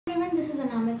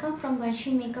Anamika from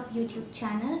Makeup YouTube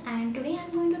channel, and today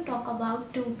I'm going to talk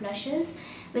about two blushes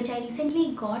which I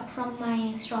recently got from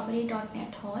my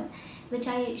strawberry.net haul, which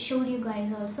I showed you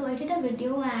guys also. I did a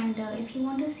video, and if you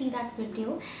want to see that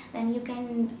video then you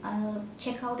can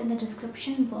check out in the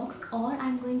description box, or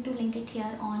I'm going to link it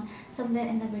here on somewhere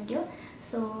in the video,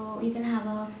 so you can have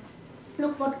a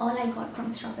look what all I got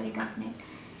from strawberry.net.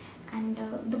 And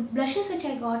the blushes which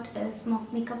I got is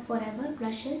Makeup Forever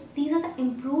blushes. These are the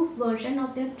improved version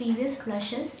of their previous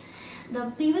blushes. The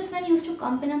previous one used to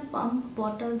come in a pump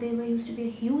bottle. They were used to be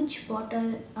a huge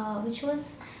bottle, which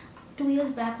was 2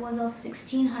 years back was of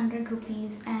 1600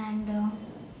 rupees, and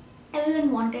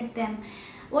everyone wanted them.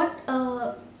 But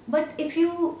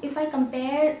if I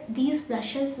compare these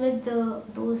blushes with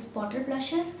those bottle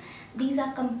blushes, these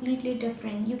are completely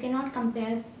different. You cannot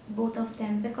compare both of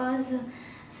them because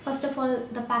first of all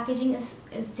the packaging is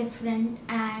different,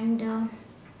 and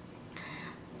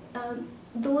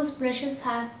those brushes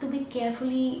have to be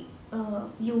carefully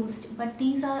used, but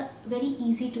these are very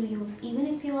easy to use. Even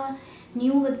if you are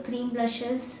new with cream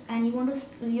blushes and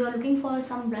you are looking for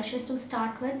some blushes to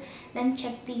start with, then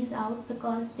check these out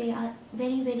because they are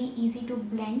very easy to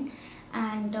blend,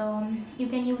 and you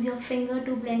can use your finger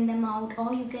to blend them out,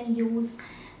 or you can use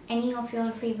any of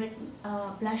your favorite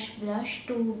blush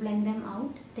to blend them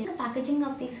out. The packaging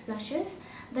of these blushes,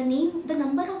 they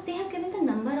have given the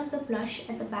number of the blush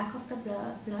at the back of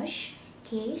the blush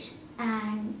case,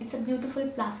 and it's a beautiful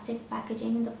plastic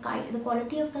packaging. The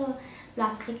quality of the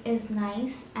plastic is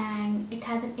nice, and it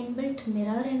has an inbuilt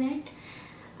mirror in it,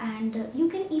 and you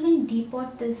can even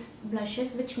depot these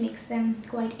blushes, which makes them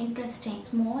quite interesting.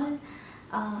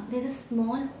 There's a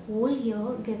small hole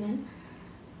here given.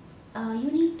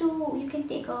 You can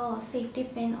take a safety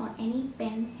pin or any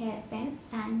pen, hair pen,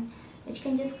 and which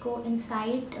can just go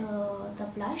inside the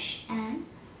blush and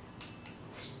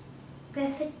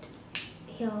press it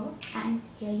here, and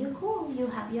here you go. You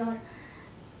have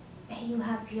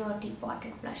your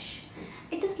depotted blush.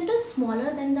 It is little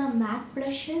smaller than the MAC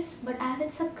blushes, but as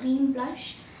it's a cream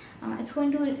blush, it's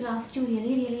going to last you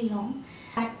really long.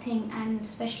 That thing, and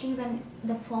especially when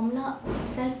the formula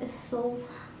itself is so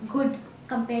good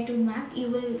compared to MAC,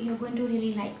 you're going to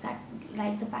really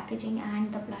like the packaging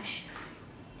and the blush.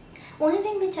 Only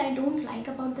thing which I don't like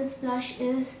about this blush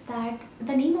is that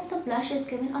the name of the blush is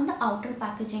given on the outer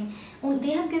packaging.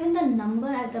 They have given the number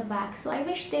at the back, so I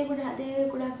wish they could have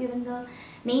given the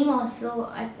name also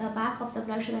at the back of the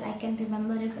blush so that I can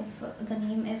remember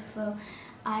if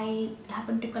I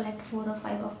happen to collect 4 or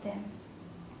 5 of them.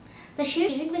 The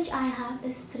shade which I have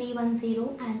is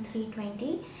 310 and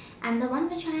 320, and the one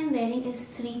which I am wearing is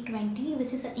 320,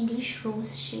 which is an English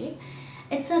rose shade.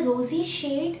 It's a rosy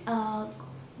shade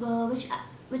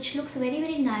which looks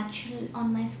very natural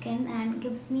on my skin and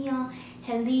gives me a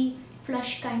healthy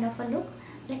flush kind of a look.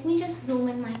 Let me just zoom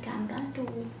in my camera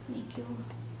to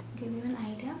give you an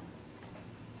idea.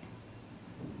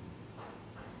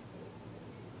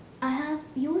 I have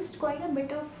used quite a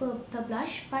bit of the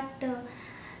blush, but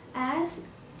as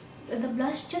the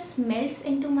blush just melts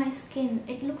into my skin,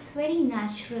 it looks very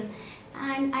natural,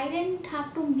 and I didn't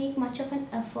have to make much of an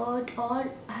effort or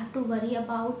have to worry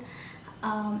about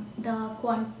the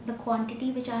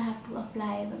quantity which I have to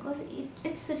apply, because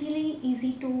it's really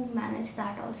easy to manage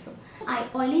that also.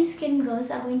 Oily skin girls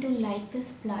are going to like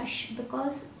this blush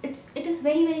because it is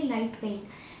very lightweight.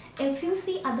 If you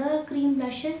see other cream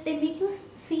blushes, they make you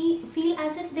feel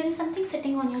as if there is something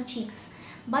sitting on your cheeks,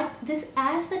 but this,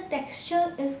 as the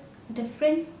texture is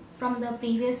different from the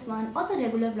previous one or the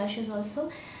regular blushes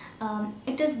also,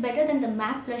 it is better than the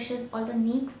MAC blushes or the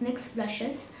NYX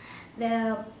blushes.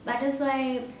 That is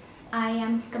why I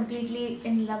am completely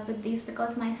in love with these,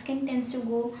 because my skin tends to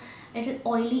go a little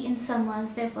oily in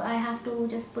summers. Therefore I have to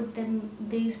just put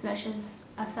these blushes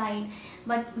aside.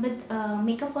 But with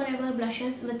Makeup Forever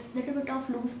blushes with little bit of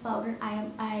loose powder,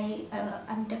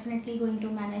 I'm definitely going to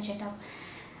manage it up.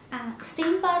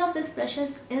 Staying power of these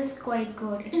blushes is quite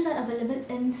good. These are available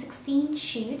in 16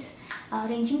 shades,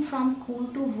 ranging from cool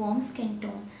to warm skin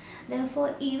tone.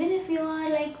 Therefore, even if you are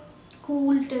like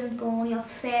cool skin tone, you're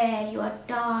fair, you are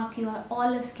dark, you are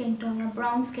olive skin tone, you're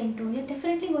brown skin tone, you're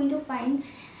definitely going to find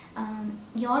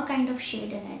your kind of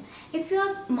shade in it. If you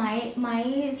are my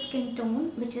skin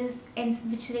tone, which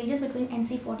ranges between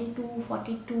NC40 to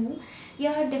 42, you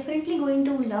are definitely going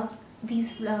to love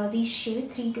these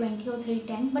shades 320 or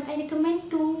 310, but I recommend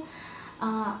to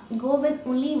go with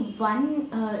only one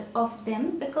of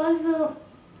them, because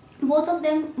both of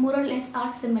them more or less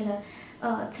are similar.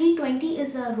 320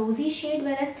 is a rosy shade,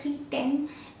 whereas 310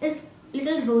 is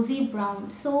little rosy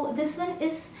brown. So this one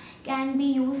can be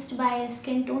used by a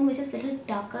skin tone which is little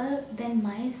darker than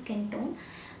my skin tone,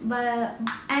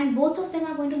 and both of them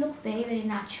are going to look very, very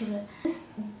natural.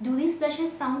 Do these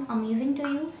blushes sound amazing to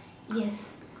you?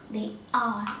 Yes, they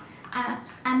are.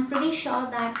 I'm pretty sure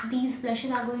that these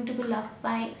blushes are going to be loved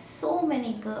by so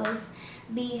many girls,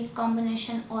 be it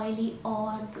combination oily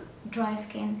or dry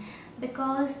skin,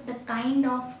 because the kind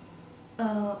of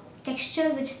texture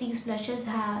which these blushes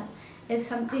have is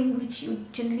something which you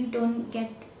generally don't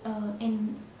get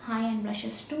in high-end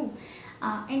blushes too.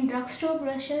 In drugstore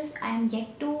brushes, I am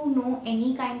yet to know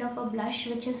any kind of a blush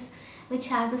which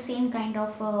has the same kind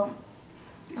of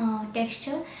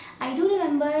texture. I do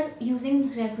remember using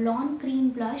Revlon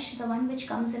cream blush, the one which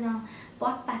comes in a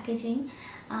pot packaging.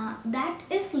 That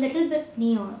is little bit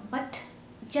newer, but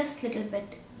just little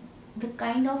bit. The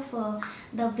kind of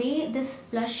the way this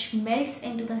blush melts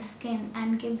into the skin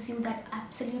and gives you that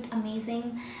absolute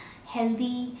amazing,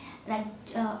 healthy, like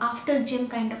after gym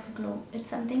kind of glow. It's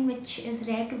something which is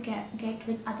rare to get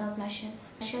with other blushes.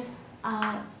 Blushes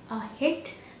are a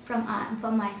hit from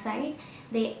my side.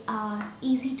 They are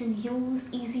easy to use,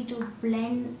 easy to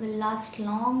blend, will last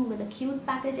long with a cute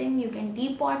packaging. You can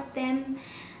depot them.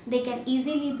 They can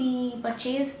easily be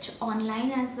purchased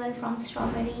online as well from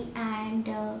Strawberry, and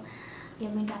you're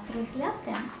going to absolutely love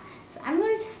them. So I'm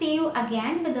going to see you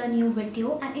again with a new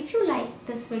video, and if you like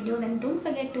this video, then don't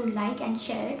forget to like and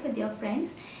share it with your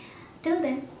friends. Till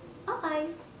then, bye bye.